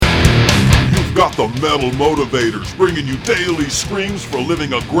got the Metal Motivators bringing you daily screams for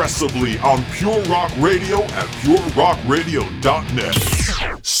living aggressively on Pure Rock Radio at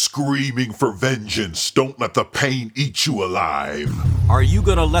purerockradio.net. Screaming for vengeance. Don't let the pain eat you alive. Are you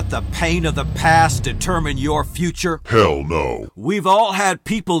gonna let the pain of the past determine your future? Hell no. We've all had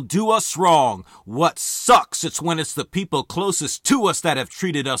people do us wrong. What sucks is when it's the people closest to us that have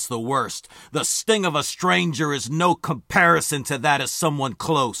treated us the worst. The sting of a stranger is no comparison to that of someone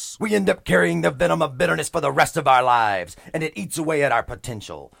close. We end up carrying the venom of bitterness for the rest of our lives, and it eats away at our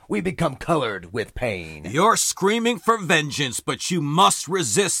potential. We become colored with pain. You're screaming for vengeance, but you must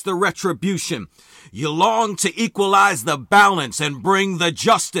resist the retribution. You long to equalize the balance and bring the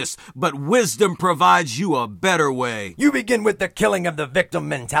justice, but wisdom provides you a better way. You begin with the killing of the victim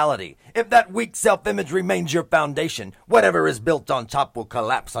mentality. If that weak self-image remains your foundation, whatever is built on top will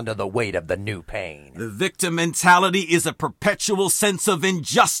collapse under the weight of the new pain. The victim mentality is a perpetual sense of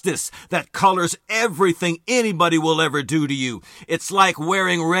injustice that colors everything anybody will ever do to you. It's like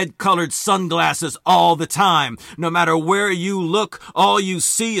wearing red-colored sunglasses all the time. No matter where you look, all you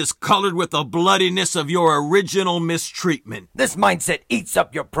see is colored with the bloodiness of your original mistreatment. This mindset eats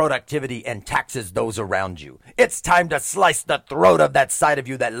up your productivity and taxes those around you. It's time to slice the throat of that side of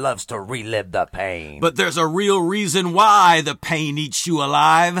you that loves to relive the pain. But there's a real reason why the pain eats you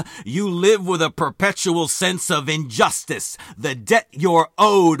alive. You live with a perpetual sense of injustice. The debt you're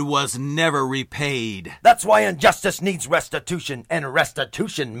owed was never repaid. That's why injustice needs restitution, and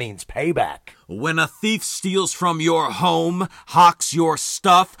restitution means payback. When a thief steals from your home, hawks your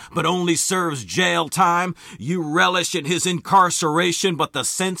stuff, but only serves jail time, you relish in his incarceration, but the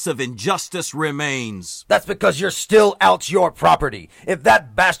sense of injustice remains. That's because you're still out your property. If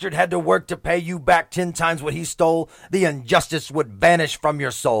that bastard had to work to pay you back 10 times what he stole, the injustice would vanish from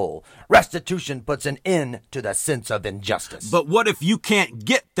your soul. Restitution puts an end to the sense of injustice. But what if you can't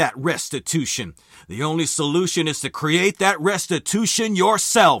get that restitution? The only solution is to create that restitution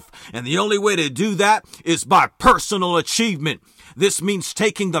yourself, and the only way to do that is by personal achievement. This means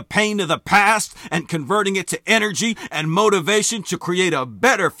taking the pain of the past and converting it to energy and motivation to create a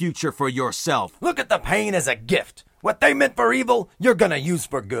better future for yourself. Look at the pain as a gift. What they meant for evil, you're gonna use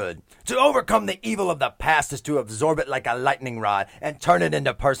for good. To overcome the evil of the past is to absorb it like a lightning rod and turn it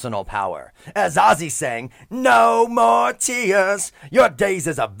into personal power. As Ozzy sang, no more tears. Your days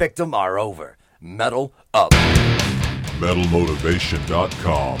as a victim are over. Metal up.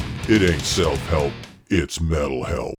 MetalMotivation.com. It ain't self-help, it's metal help.